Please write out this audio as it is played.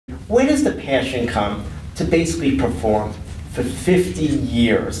where does the passion come to basically perform for 50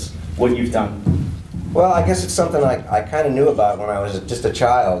 years what you've done? Well, I guess it's something I kind of knew about when I was just a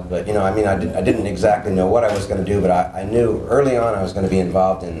child, but you know, I mean, I didn't exactly know what I was going to do, but I knew early on I was going to be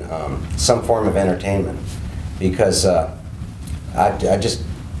involved in some form of entertainment, because it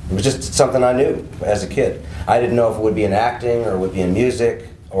was just something I knew as a kid. I didn't know if it would be in acting or it would be in music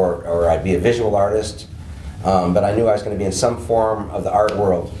or I'd be a visual artist, but I knew I was going to be in some form of the art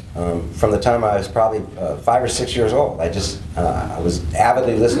world. From the time I was probably 5 or 6 years old, I was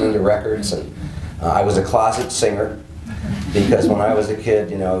avidly listening to records, and I was a closet singer, because when I was a kid,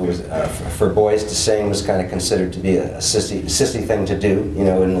 you know, it was for boys to sing was kind of considered to be a sissy thing to do, you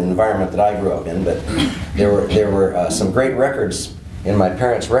know, in the environment that I grew up in. But there were some great records in my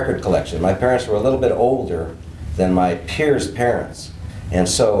parents' record collection. My parents were a little bit older than my peers' parents, and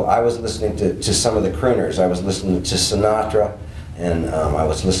so I was listening to some of the crooners. I was listening to Sinatra, and I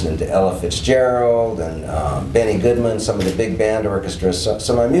was listening to Ella Fitzgerald and Benny Goodman, some of the big band orchestras.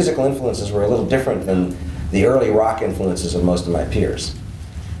 So my musical influences were a little different than the early rock influences of most of my peers.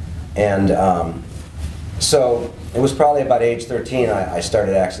 And so it was probably about age 13 I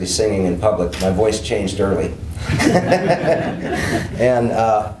started actually singing in public. My voice changed early. And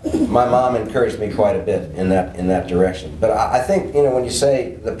my mom encouraged me quite a bit in that direction. But I think, you know, when you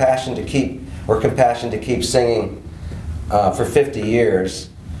say the passion to keep, or compassion to keep singing for 50 years,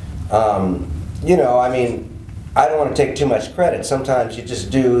 you know, I mean, I don't want to take too much credit. Sometimes you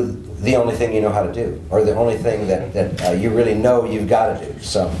just do the only thing you know how to do, or the only thing that you really know you've got to do.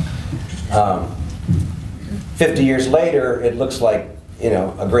 So 50 years later, it looks like, you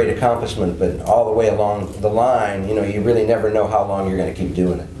know, a great accomplishment, but all the way along the line, you know, you really never know how long you're going to keep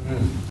doing it.